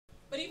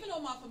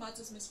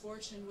Omafamata's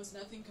misfortune was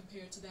nothing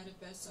compared to that of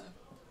Bessa,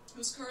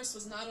 whose curse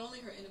was not only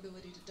her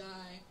inability to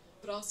die,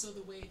 but also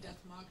the way death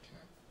mocked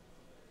her.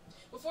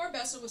 Before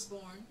Bessa was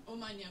born,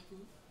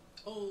 Omanyapu,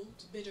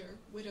 old, bitter,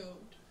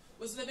 widowed,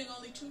 was living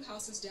only 2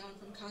 houses down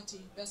from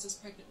Kati, Bessa's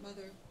pregnant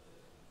mother.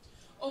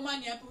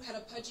 Omanyapu had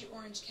a pudgy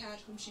orange cat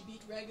whom she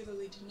beat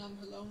regularly to numb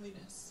her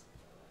loneliness.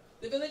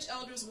 The village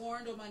elders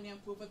warned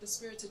Omanyapu of what the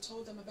spirits had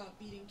told them about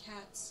beating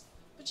cats,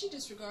 but she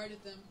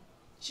disregarded them.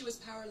 She was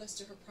powerless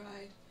to her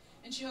pride,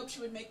 and she hoped she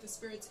would make the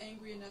spirits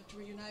angry enough to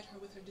reunite her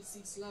with her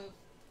deceased love.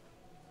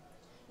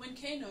 When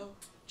Kano,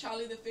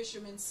 Charlie the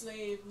fisherman's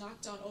slave,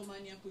 knocked on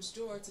Omanyapu's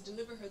door to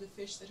deliver her the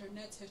fish that her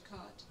nets had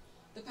caught,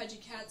 the pudgy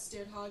cat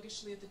stared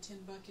hoggishly at the tin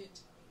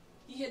bucket.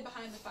 He hid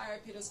behind the fire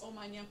pit as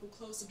Omanyapu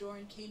closed the door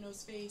in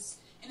Kano's face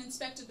and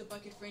inspected the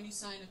bucket for any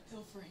sign of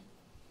pilfering.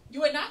 "You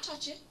would not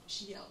touch it,"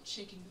 she yelled,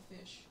 shaking the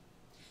fish.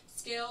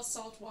 Scales,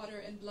 salt water,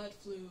 and blood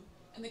flew,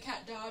 and the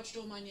cat dodged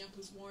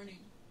Omanyapu's warning.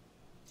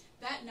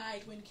 That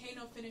night, when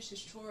Kano finished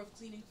his chore of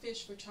cleaning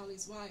fish for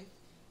Charlie's wife,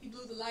 he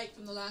blew the light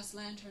from the last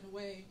lantern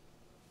away.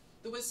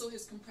 The whistle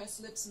his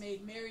compressed lips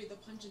made married the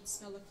pungent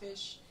smell of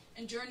fish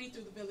and journeyed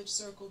through the village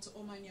circle to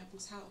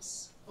Omanyapu's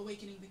house,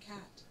 awakening the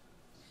cat.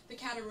 The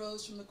cat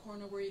arose from the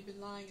corner where he had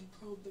been lying and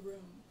probed the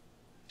room.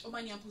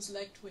 Omanyapu's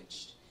leg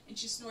twitched, and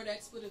she snored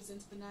expletives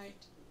into the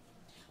night.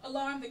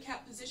 Alarmed, the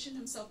cat positioned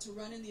himself to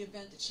run in the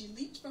event that she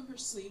leaped from her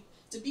sleep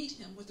to beat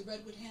him with the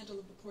redwood handle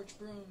of the porch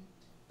broom,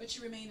 but she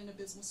remained in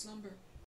abysmal slumber.